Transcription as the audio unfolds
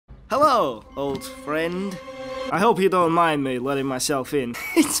Hello, old friend. I hope you don't mind me letting myself in.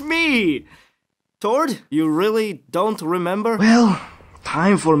 It's me! Tord, you really don't remember? Well,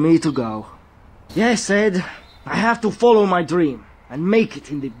 time for me to go. Yes, Ed, I have to follow my dream and make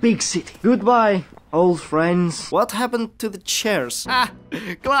it in the big city. Goodbye, old friends. What happened to the chairs? Ah,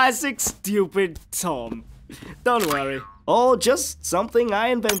 classic stupid Tom. Don't worry. Oh, just something I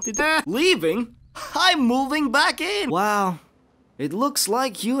invented. Leaving? I'm moving back in! Wow, it looks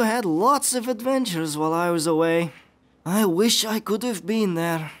like you had lots of adventures while I was away. I wish I could have been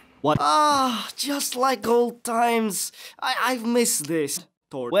there. What? Ah, just like old times. I've missed this.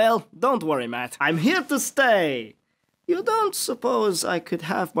 Tord. Well, don't worry, Matt. I'm here to stay. You don't suppose I could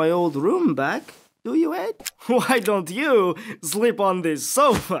have my old room back, do you, Ed? Why don't you sleep on this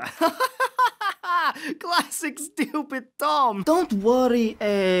sofa? Classic stupid Tom. Don't worry,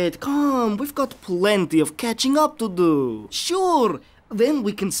 Ed. Come, we've got plenty of catching up to do. Sure. Then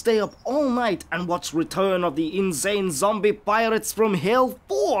we can stay up all night and watch Return of the Insane Zombie Pirates from Hell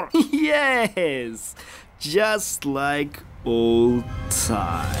 4. Yes, just like old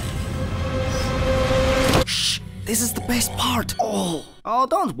times. Shh, this is the best part. Oh,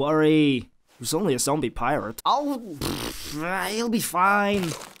 don't worry. He's only a zombie pirate. He'll be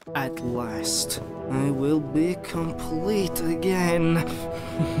fine. At last, I will be complete again.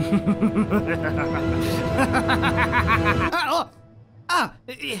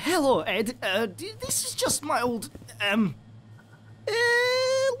 Hello, Ed. This is just my old, laundry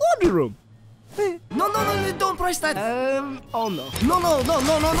room. No, don't press that. Oh no. No.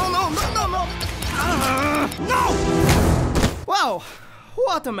 No! Wow,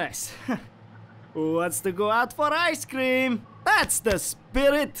 what a mess. Who wants to go out for ice cream? That's the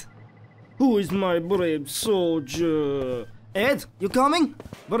spirit. Who is my brave soldier? Ed, you coming?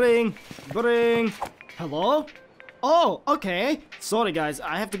 Bring. Hello? Oh, okay. Sorry, guys.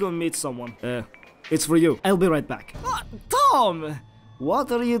 I have to go meet someone. It's for you. I'll be right back. Tom!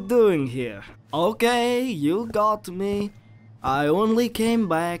 What are you doing here? Okay, you got me. I only came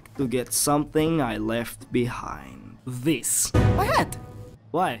back to get something I left behind. This. My hat!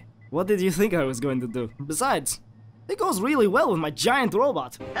 Why? What did you think I was going to do? Besides, it goes really well with my giant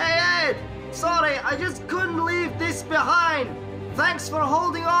robot. Hey, Ed! Sorry, I just couldn't leave this behind. Thanks for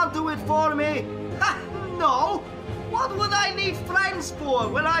holding on to it for me. Ha! No! What would I need friends for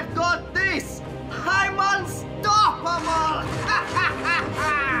when I've got this? I'm unstoppable!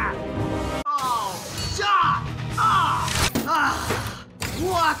 Oh, shot!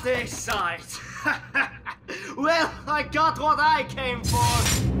 What a sight! Well, I got what I came for.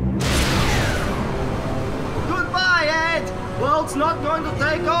 Goodbye, Ed! World's not going to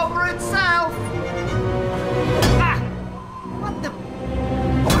take over itself! What the...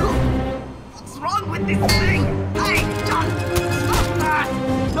 What's wrong with this thing? Hey, John! Stop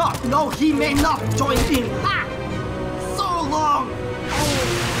that! No, he may not join in! Ha!